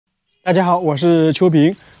大家好，我是秋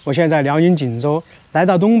平，我现在在辽宁锦州。来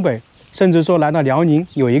到东北，甚至说来到辽宁，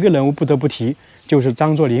有一个人物不得不提，就是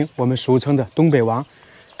张作霖，我们俗称的东北王。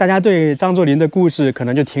大家对张作霖的故事可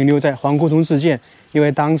能就停留在皇姑屯事件，因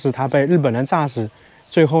为当时他被日本人炸死，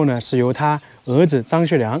最后呢是由他儿子张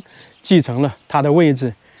学良继承了他的位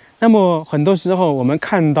置。那么很多时候我们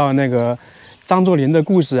看到那个张作霖的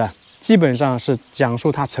故事啊，基本上是讲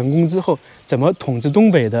述他成功之后怎么统治东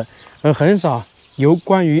北的，而很少有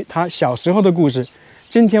关于他小时候的故事。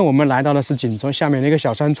今天我们来到的是锦州下面的一个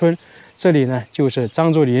小山村，这里呢就是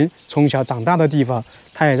张作霖从小长大的地方，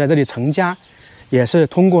他也在这里成家，也是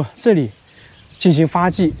通过这里进行发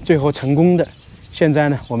迹，最后成功的。现在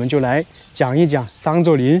呢，我们就来讲一讲张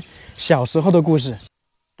作霖小时候的故事。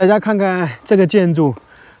大家看看这个建筑，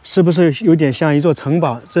是不是有点像一座城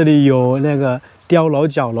堡？这里有那个碉楼、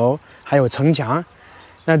角楼，还有城墙。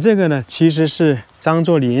那这个呢，其实是张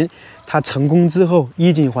作霖他成功之后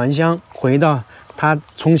衣锦还乡，回到他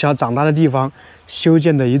从小长大的地方，修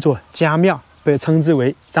建的一座家庙，被称之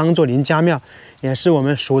为张作霖家庙，也是我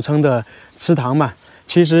们俗称的祠堂嘛。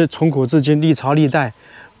其实从古至今，历朝历代，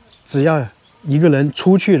只要一个人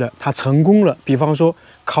出去了，他成功了，比方说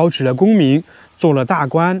考取了功名，做了大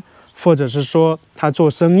官，或者是说他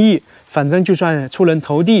做生意，反正就算出人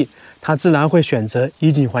头地，他自然会选择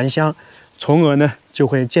衣锦还乡，从而呢就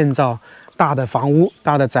会建造大的房屋、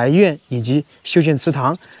大的宅院，以及修建祠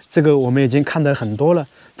堂。这个我们已经看得很多了，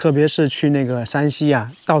特别是去那个山西啊，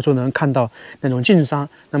到处能看到那种晋商。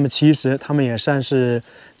那么其实他们也算是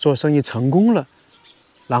做生意成功了，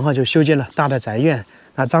然后就修建了大的宅院。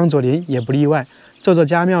那张作霖也不例外。这座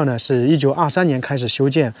家庙呢是1923年开始修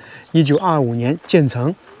建，1925年建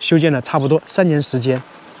成，修建了差不多3年时间。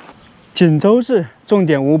锦州市重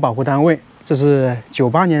点文物保护单位，这是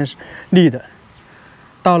98年立的。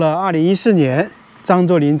到了2014年，张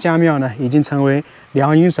作霖家庙呢已经成为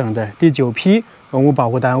辽宁省的第9批文物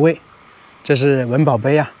保护单位，这是文保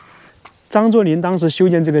碑啊。张作霖当时修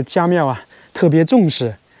建这个家庙啊，特别重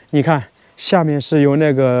视。你看，下面是由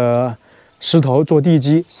那个石头做地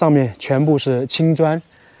基，上面全部是青砖。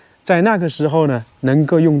在那个时候呢，能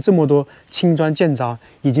够用这么多青砖建造，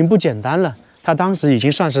已经不简单了。他当时已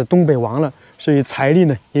经算是东北王了，所以财力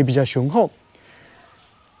呢也比较雄厚。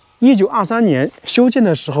1923年修建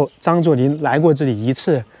的时候，张作霖来过这里1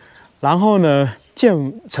次，然后呢，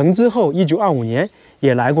建成之后，1925年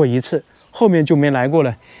也来过1次，后面就没来过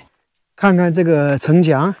了。看看这个城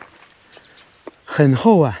墙，很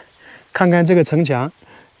厚啊！看看这个城墙，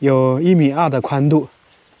有1.2米的宽度，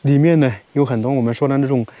里面呢有很多我们说的那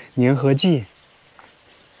种粘合剂。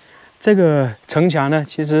这个城墙呢，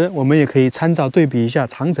其实我们也可以参照对比一下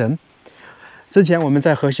长城。之前我们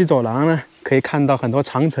在河西走廊呢，可以看到很多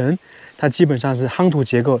长城，它基本上是夯土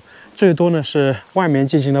结构，最多呢是外面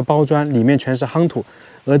进行了包砖，里面全是夯土，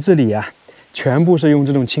而这里啊，全部是用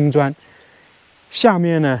这种青砖。下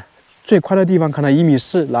面呢，最宽的地方可能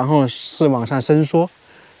1.4米，然后是往上伸缩，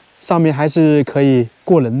上面还是可以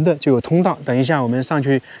过人的，就有通道。等一下我们上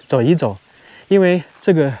去走一走，因为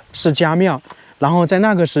这个是家庙，然后在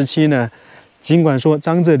那个时期呢，尽管说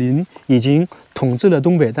张作霖已经统治了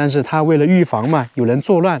东北，但是他为了预防嘛，有人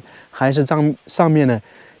作乱，还是上面呢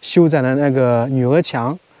修在了那个女儿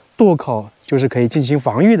墙垛口，就是可以进行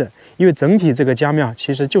防御的。因为整体这个家庙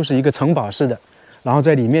其实就是一个城堡式的，然后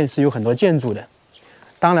在里面是有很多建筑的。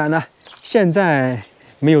当然了，现在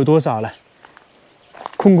没有多少了，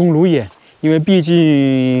空空如也，因为毕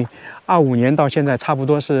竟25年到现在差不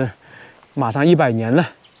多是马上100年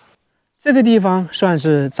了。这个地方算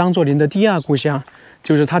是张作霖的第2故乡，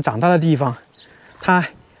就是他长大的地方。他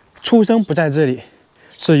出生不在这里，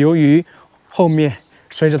是由于后面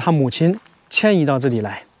随着他母亲迁移到这里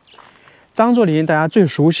来。张作霖大家最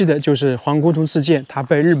熟悉的就是皇姑屯事件，他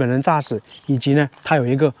被日本人炸死，以及呢他有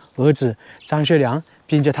一个儿子张学良，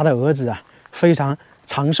并且他的儿子啊非常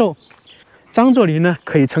长寿。张作霖呢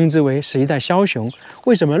可以称之为是一代枭雄。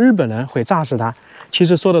为什么日本人会炸死他？其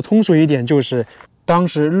实说的通俗一点，就是当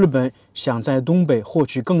时日本想在东北获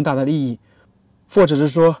取更大的利益，或者是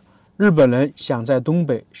说日本人想在东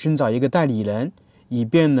北寻找一个代理人，以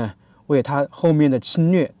便呢为他后面的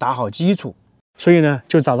侵略打好基础。所以呢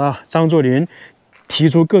就找到张作霖，提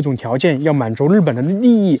出各种条件要满足日本人的利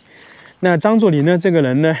益。那张作霖呢这个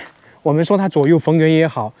人呢，我们说他左右逢源也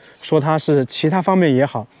好，说他是其他方面也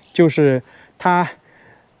好，就是他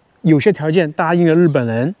有些条件答应了日本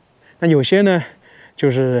人，那有些呢就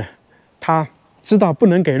是他知道不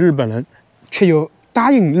能给日本人，却又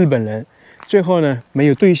答应日本人，最后呢没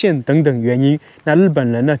有兑现等等原因，那日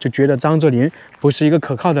本人呢就觉得张作霖不是一个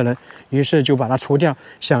可靠的人，于是就把他除掉，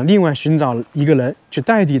想另外寻找一个人去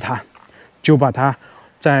代替他，就把他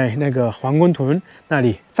在那个皇姑屯那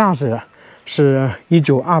里炸死了，是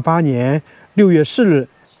1928年6月4日。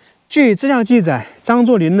据资料记载，张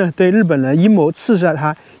作霖呢对日本人阴谋刺杀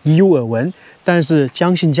他已有耳闻，但是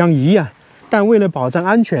将信将疑啊。但为了保障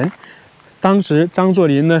安全，当时张作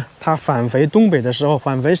霖呢他返回东北的时候，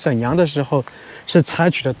返回沈阳的时候，是采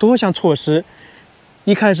取了多项措施。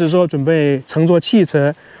一开始说准备乘坐汽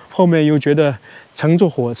车，后面又觉得乘坐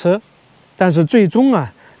火车，但是最终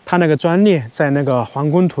啊，他那个专列在那个皇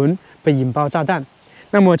姑屯被引爆炸弹。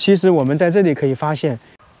那么其实我们在这里可以发现，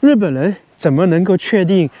日本人怎么能够确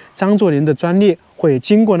定张作霖的专列会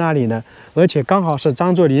经过那里呢？而且刚好是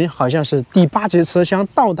张作霖好像是第8节车厢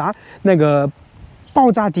到达那个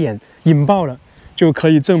爆炸点引爆了，就可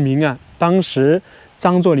以证明啊，当时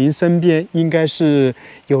张作霖身边应该是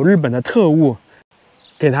有日本的特务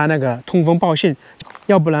给他那个通风报信，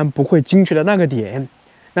要不然不会精确的那个点。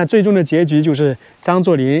那最终的结局就是张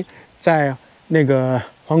作霖在那个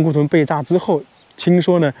皇姑屯被炸之后，听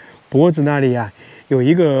说呢脖子那里啊有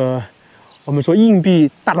一个我们说硬币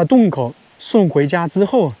大的洞口，送回家之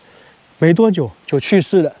后没多久就去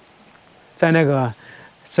世了，在那个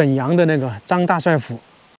沈阳的那个张大帅府。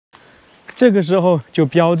这个时候就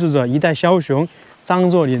标志着一代枭雄张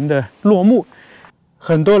作霖的落幕。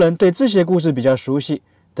很多人对这些故事比较熟悉，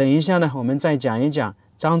等一下呢我们再讲一讲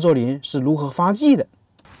张作霖是如何发迹的。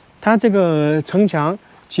他这个城墙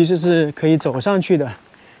其实是可以走上去的，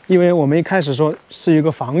因为我们一开始说是一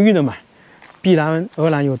个防御的嘛，必然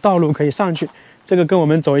而然有道路可以上去。这个跟我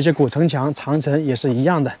们走一些古城墙、长城也是一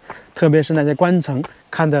样的，特别是那些关城，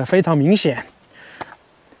看得非常明显。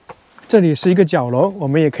这里是一个角楼，我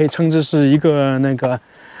们也可以称之是一个那个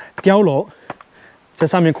碉楼，这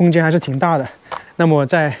上面空间还是挺大的。那么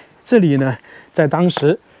在这里呢，在当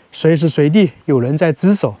时随时随地有人在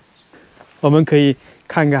值守，我们可以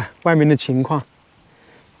看看外面的情况。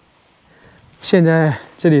现在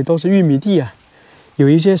这里都是玉米地啊，有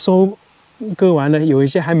一些收割完了，有一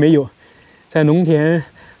些还没有。在农田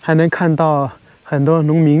还能看到很多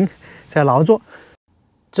农民在劳作。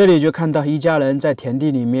这里就看到一家人在田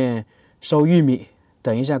地里面收玉米。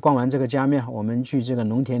等一下逛完这个家庙，我们去这个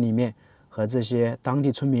农田里面和这些当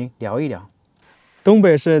地村民聊一聊。东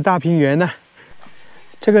北是大平原呢，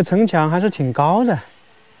这个城墙还是挺高的，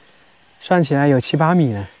算起来有7、8米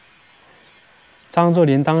呢。张作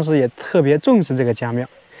霖当时也特别重视这个家庙。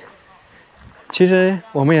其实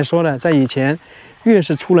我们也说了，在以前，越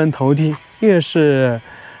是出人头地，越是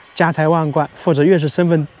家财万贯，或者越是身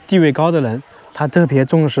份地位高的人，他特别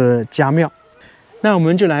重视家庙。那我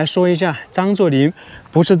们就来说一下张作霖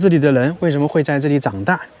不是这里的人，为什么会在这里长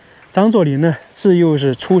大？张作霖呢，自幼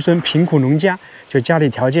是出身贫苦农家，就家里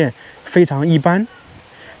条件非常一般。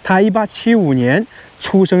他1875年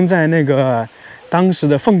出生在那个当时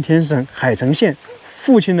的奉天省海城县，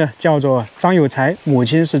父亲呢叫做张有才，母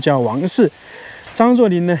亲是叫王氏。张作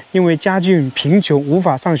霖呢，因为家境贫穷，无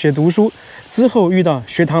法上学读书，之后遇到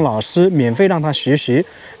学堂老师免费让他学习，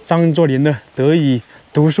张作霖呢得以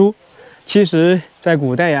读书。其实，在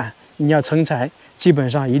古代呀，你要成才，基本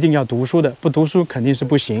上一定要读书的，不读书肯定是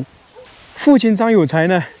不行。父亲张有才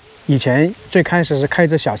呢，以前最开始是开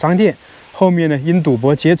着小商店，后面呢因赌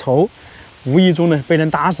博结仇，无意中呢被人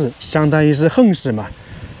打死，相当于是横死嘛。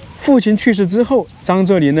父亲去世之后，张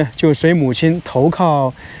作霖呢就随母亲投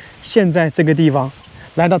靠现在这个地方，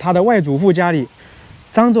来到他的外祖父家里。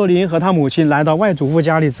张作霖和他母亲来到外祖父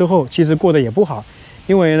家里之后，其实过得也不好，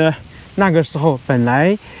因为呢那个时候本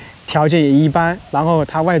来条件也一般，然后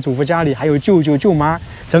他外祖父家里还有舅舅舅妈，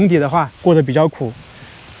整体的话过得比较苦。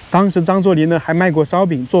当时张作霖呢还卖过烧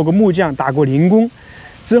饼，做过木匠，打过零工。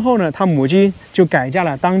之后呢，他母亲就改嫁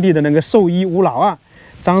了当地的那个兽医吴老二，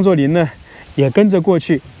张作霖呢也跟着过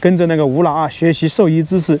去，跟着那个吴老二学习兽医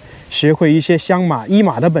知识，学会一些相马医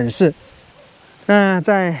马的本事。那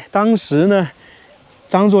在当时呢，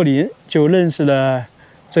张作霖就认识了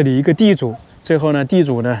这里一个地主，最后呢，地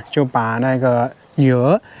主呢就把那个女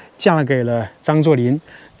儿嫁给了张作霖，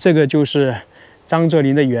这个就是张作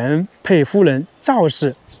霖的原配夫人赵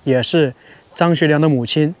氏，也是张学良的母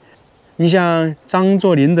亲。你像张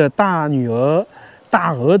作霖的大女儿、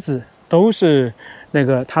大儿子都是那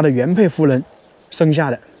个他的原配夫人生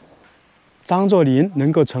下的。张作霖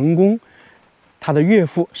能够成功，他的岳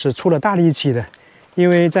父是出了大力气的，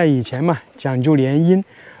因为在以前嘛，讲究联姻，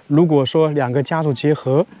如果说两个家族结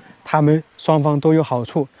合，他们双方都有好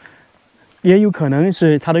处。也有可能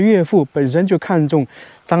是他的岳父本身就看中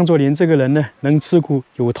张作霖这个人呢，能吃苦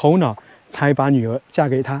有头脑，才把女儿嫁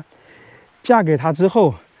给他。嫁给他之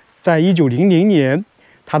后，在1900年，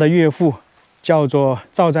他的岳父叫做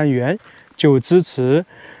赵占元，就支持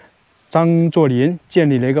张作霖建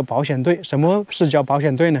立了一个保险队。什么是叫保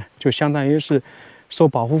险队呢？就相当于是收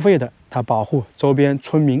保护费的，他保护周边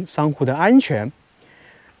村民商户的安全。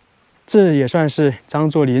这也算是张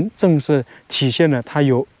作霖正式体现了他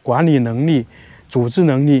有管理能力、组织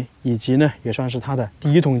能力，以及呢也算是他的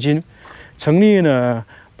第一桶金。成立了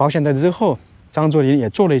保险队之后，张作霖也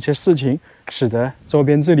做了一些事情，使得周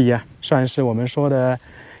边这里啊算是我们说的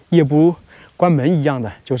夜不关门一样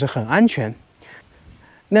的，就是很安全。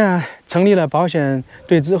那成立了保险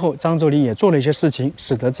队之后，张作霖也做了一些事情，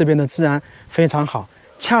使得这边的治安非常好。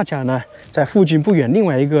恰恰呢，在附近不远另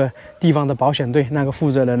外一个地方的保险队，那个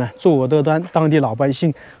负责人呢作恶多端，当地老百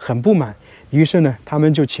姓很不满，于是呢，他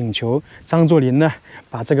们就请求张作霖呢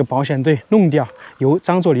把这个保险队弄掉，由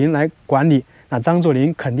张作霖来管理。那张作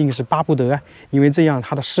霖肯定是巴不得啊，因为这样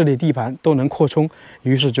他的势力地盘都能扩充，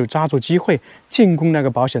于是就抓住机会进攻那个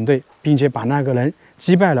保险队，并且把那个人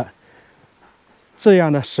击败了。这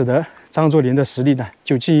样呢，使得张作霖的实力呢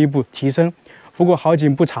就进一步提升。不过好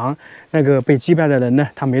景不长，那个被击败的人呢，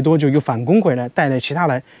他没多久又反攻回来，带了其他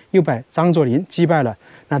人又把张作霖击败了。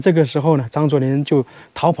那这个时候呢，张作霖就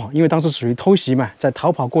逃跑，因为当时属于偷袭嘛。在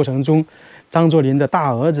逃跑过程中，张作霖的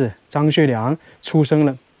大儿子张学良出生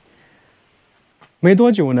了。没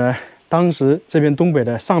多久呢，当时这边东北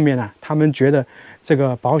的上面呢，他们觉得这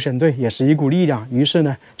个保险队也是一股力量，于是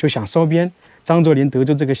呢就想收编。张作霖得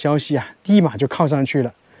知这个消息啊，立马就靠上去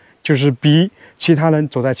了，就是比其他人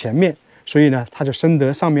走在前面，所以呢，他就深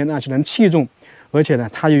得上面那些人器重，而且呢，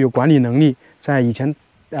他又有管理能力，在以前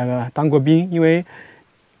当过兵，因为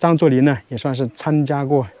张作霖呢也算是参加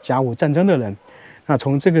过甲午战争的人。那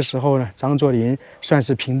从这个时候呢，张作霖算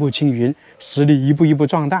是平步青云，实力一步一步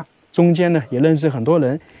壮大，中间呢也认识很多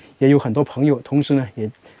人，也有很多朋友，同时呢也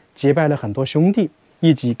结拜了很多兄弟，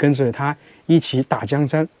一起跟随他一起打江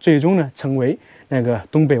山，最终呢成为那个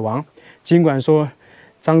东北王。尽管说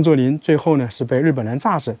张作霖最后呢是被日本人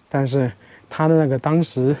炸死，但是他的那个当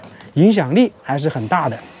时影响力还是很大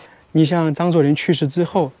的。你像张作霖去世之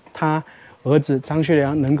后，他儿子张学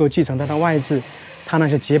良能够继承他的位置，他那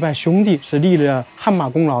些结拜兄弟是立了汗马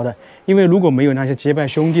功劳的，因为如果没有那些结拜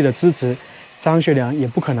兄弟的支持，张学良也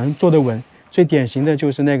不可能坐得稳。最典型的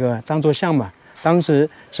就是那个张作相嘛，当时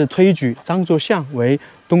是推举张作相为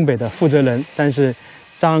东北的负责人，但是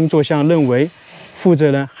张作相认为负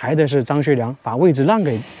责人还得是张学良，把位置让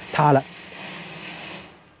给他了。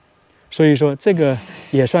所以说这个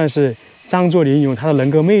也算是张作霖有他的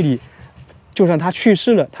人格魅力，就算他去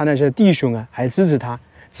世了，他那些弟兄啊还支持他，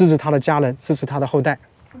支持他的家人，支持他的后代。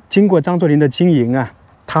经过张作霖的经营啊，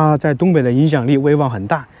他在东北的影响力威望很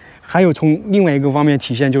大。还有从另外一个方面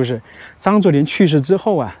体现，就是张作霖去世之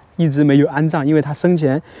后啊，一直没有安葬，因为他生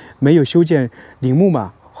前没有修建陵墓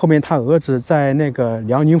嘛。后面他儿子在那个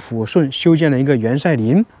辽宁抚顺修建了一个元帅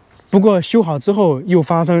陵，不过修好之后又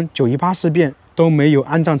发生9·18事变，都没有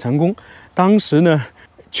安葬成功。当时呢，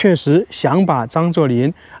确实想把张作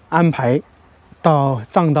霖安排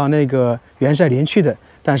葬到那个元帅陵去的，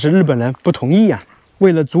但是日本人不同意啊。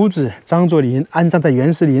为了阻止张作霖安葬在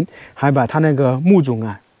元帅陵，还把他那个墓冢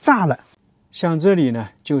啊炸了。像这里呢，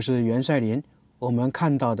就是元帅陵，我们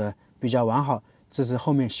看到的比较完好，这是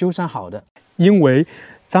后面修缮好的。因为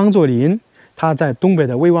张作霖他在东北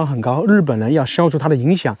的威望很高，日本人要消除他的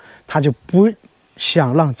影响，他就不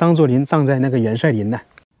想让张作霖葬在那个元帅陵了。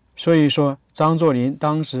所以说，张作霖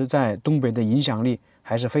当时在东北的影响力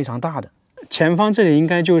还是非常大的。前方这里应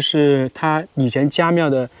该就是他以前家庙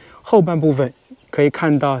的后半部分，可以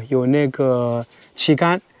看到有那个旗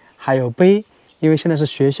杆，还有碑。因为现在是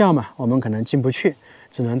学校嘛，我们可能进不去，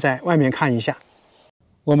只能在外面看一下。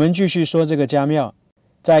我们继续说这个家庙，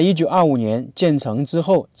在1925年建成之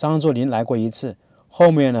后，张作霖来过一次，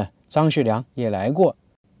后面呢，张学良也来过。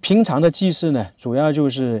平常的祭祀呢，主要就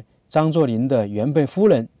是张作霖的原配夫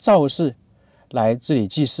人赵氏来这里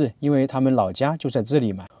祭祀，因为他们老家就在这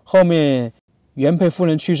里嘛。后面原配夫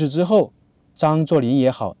人去世之后，张作霖也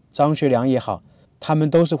好，张学良也好，他们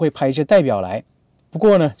都是会派一些代表来。不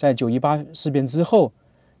过呢，在9·18事变之后，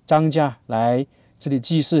张家来这里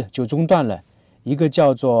祭祀就中断了。一个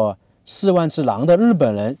叫做4万次郎的日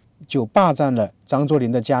本人就霸占了张作霖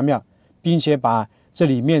的家庙，并且把这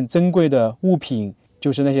里面珍贵的物品，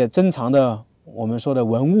就是那些珍藏的我们说的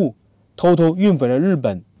文物，偷偷运回了日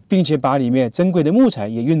本，并且把里面珍贵的木材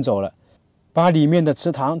也运走了，把里面的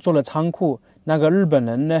祠堂做了仓库。那个日本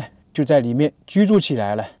人呢，就在里面居住起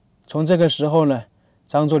来了。从这个时候呢，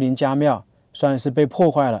张作霖家庙算是被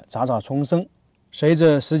破坏了，杂草丛生。随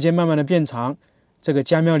着时间慢慢的变长，这个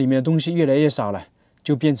家庙里面的东西越来越少了，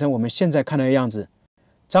就变成我们现在看的样子。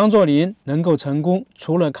张作霖能够成功，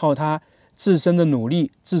除了靠他自身的努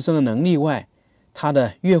力、自身的能力外，他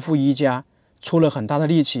的岳父一家出了很大的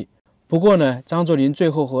力气。不过呢，张作霖最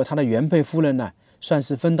后和他的原配夫人呢，算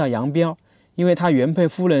是分道扬镳，因为他原配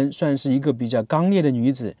夫人算是一个比较刚烈的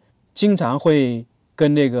女子，经常会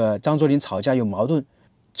跟那个张作霖吵架有矛盾，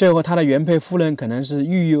最后他的原配夫人可能是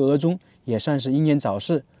郁郁而终，也算是英年早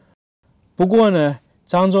逝。不过呢，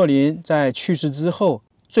张作霖在去世之后，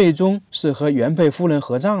最终是和原配夫人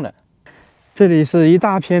合葬了。这里是一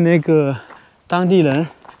大片那个当地人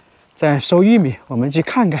在收玉米，我们去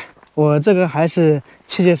看看。我这个还是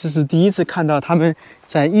切切实实第一次看到他们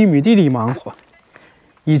在玉米地里忙活，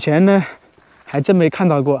以前呢还真没看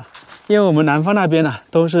到过，因为我们南方那边呢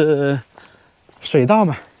都是水稻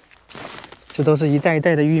嘛，这都是一袋一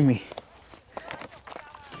袋的玉米。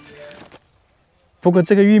不过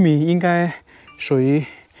这个玉米应该属于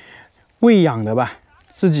喂养的吧，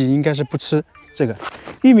自己应该是不吃。这个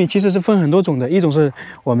玉米其实是分很多种的，一种是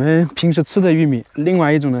我们平时吃的玉米，另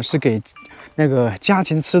外一种呢是给那个家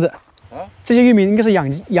禽吃的。这些玉米应该是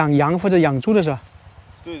养羊或者养猪的是吧？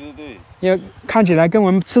对对对，因为看起来跟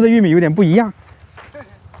我们吃的玉米有点不一样。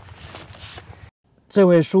这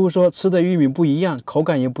位叔说吃的玉米不一样，口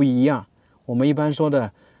感也不一样。我们一般说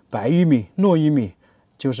的白玉米、糯玉米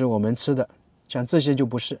就是我们吃的，像这些就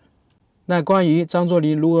不是。那关于张作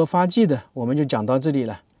霖如何发迹的，我们就讲到这里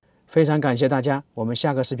了。非常感谢大家，我们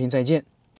下个视频再见。